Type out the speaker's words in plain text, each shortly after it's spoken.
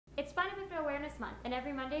Awareness Month, and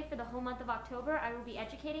every Monday for the whole month of October, I will be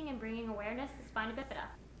educating and bringing awareness to spina bifida.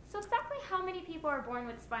 So exactly how many people are born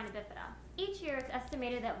with spina bifida? Each year, it's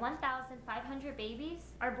estimated that 1,500 babies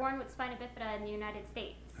are born with spina bifida in the United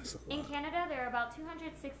States. In Canada, there are about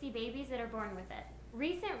 260 babies that are born with it.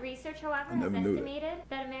 Recent research, however, has estimated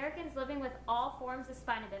that Americans living with all forms of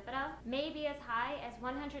spina bifida may be as high as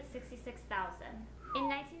 166,000. In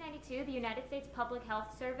 1992, the United States Public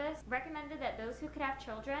Health Service recommended that those who could have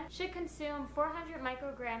children should consume 400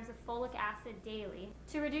 micrograms of folic acid daily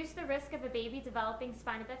to reduce the risk of a baby developing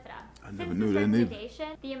spina bifida. Since this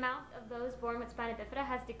recommendation, the amount of those born with spina bifida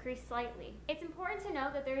has decreased slightly. It's important to know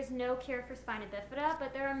that there is no cure for spina bifida,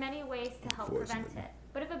 but there are many ways to help prevent it.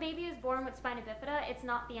 But if a baby is born with spina bifida, it's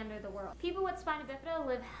not the end of the world. People with spina bifida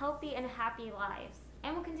live healthy and happy lives,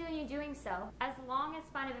 and will continue doing so as long as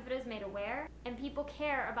spina bifida is made aware and people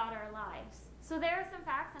care about our lives. So there are some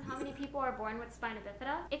facts on how many people are born with spina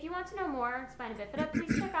bifida. If you want to know more on spina bifida,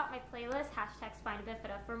 please check out my playlist, #spina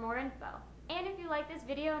bifida, for more info. And if you like this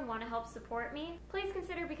video and want to help support me, please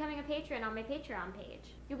consider becoming a patron on my Patreon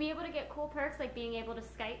page. You'll be able to get cool perks like being able to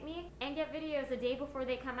Skype me and get videos a day before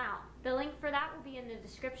they come out. The link for that will be in the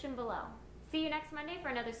description below. See you next Monday for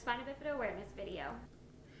another spina bifida awareness video.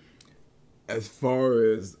 As far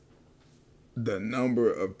as the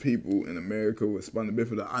number of people in America with spina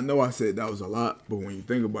bifida, I know I said that was a lot, but when you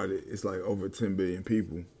think about it, it's like over 10 billion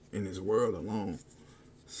people in this world alone.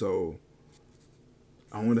 So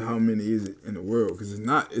I wonder how many is it in the world, because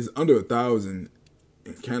it's under 1,000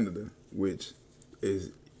 in Canada, which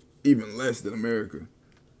is even less than America.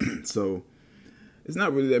 So it's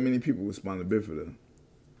not really that many people with spina bifida,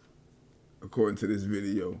 according to this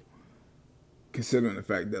video, considering the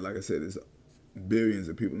fact that, like I said, there's billions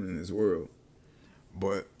of people in this world.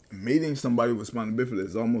 But meeting somebody with spina bifida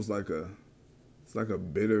is almost like a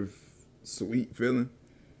bitter sweet feeling,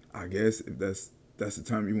 I guess, if that's the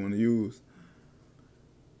term you want to use.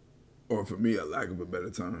 Or for me, a lack of a better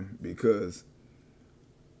term, because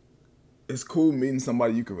it's cool meeting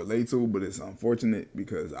somebody you can relate to, but it's unfortunate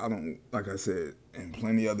because I don't, like I said in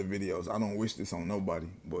plenty other videos, I don't wish this on nobody,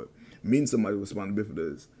 but meeting somebody with spina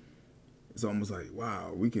bifida it's almost like,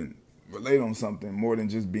 wow, we can relate on something more than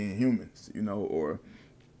just being humans, you know, or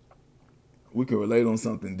we can relate on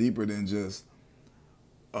something deeper than just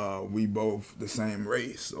we both the same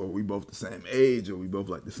race, or we both the same age, or we both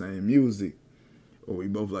like the same music, or we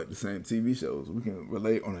both like the same TV shows. We can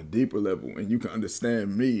relate on a deeper level, and you can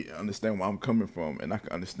understand me, understand where I'm coming from, and I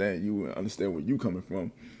can understand you and understand where you're coming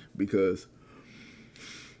from. Because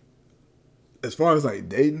as far as like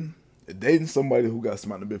dating somebody who got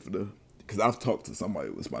spina bifida, because I've talked to somebody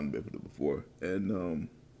with spina bifida before, and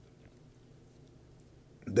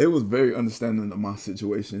they was very understanding of my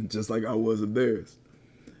situation, just like I was of theirs.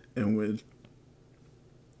 And when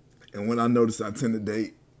I noticed I tend to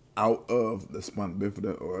date out of the spina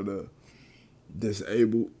bifida or the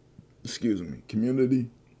disabled, community,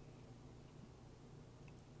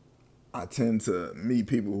 I tend to meet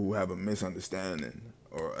people who have a misunderstanding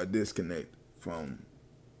or a disconnect from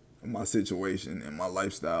my situation and my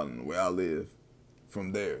lifestyle and the way I live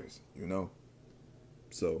from theirs, you know?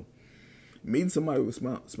 So meeting somebody with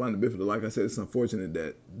spina bifida, like I said, it's unfortunate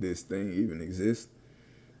that this thing even exists,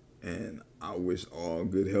 and I wish all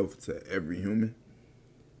good health to every human,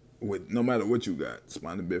 with no matter what you got,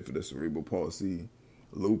 spina bifida, cerebral palsy,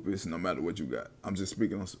 lupus, no matter what you got. I'm just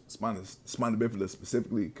speaking on spina bifida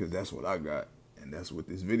specifically because that's what I got, and that's what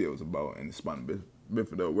this video is about, and the spina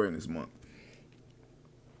bifida awareness month.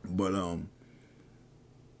 But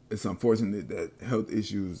it's unfortunate that health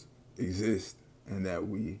issues exist and that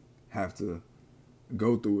we have to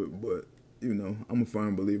go through it. But you know, I'm a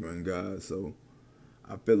firm believer in God, so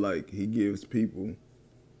I feel like He gives people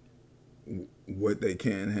what they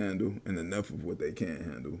can handle and enough of what they can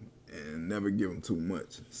handle, and never give them too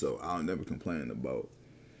much. So I'll never complain about,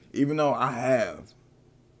 even though I have,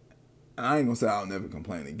 and I ain't gonna say I'll never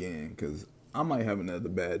complain again, because I might have another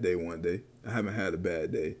bad day one day. I haven't had a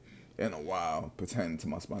bad day in a while pertaining to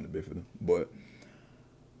my spina bifida, but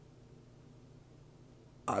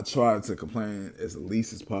I try to complain as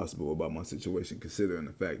least as possible about my situation, considering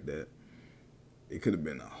the fact that it could have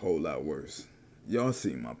been a whole lot worse. Y'all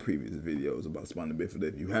seen my previous videos about spina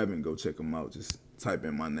bifida. If you haven't, go check them out. Just type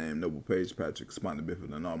in my name, Paige Patrick, spina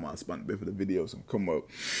bifida, and all my spina bifida videos will come up.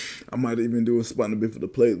 I might even do a spina bifida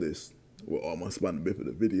playlist with all my spina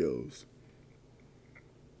bifida videos.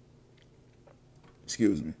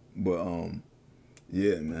 Excuse me. But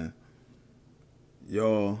yeah, man.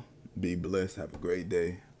 Y'all be blessed. Have a great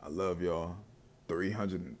day. I love y'all.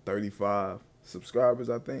 335 subscribers,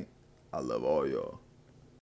 I think. I love all y'all.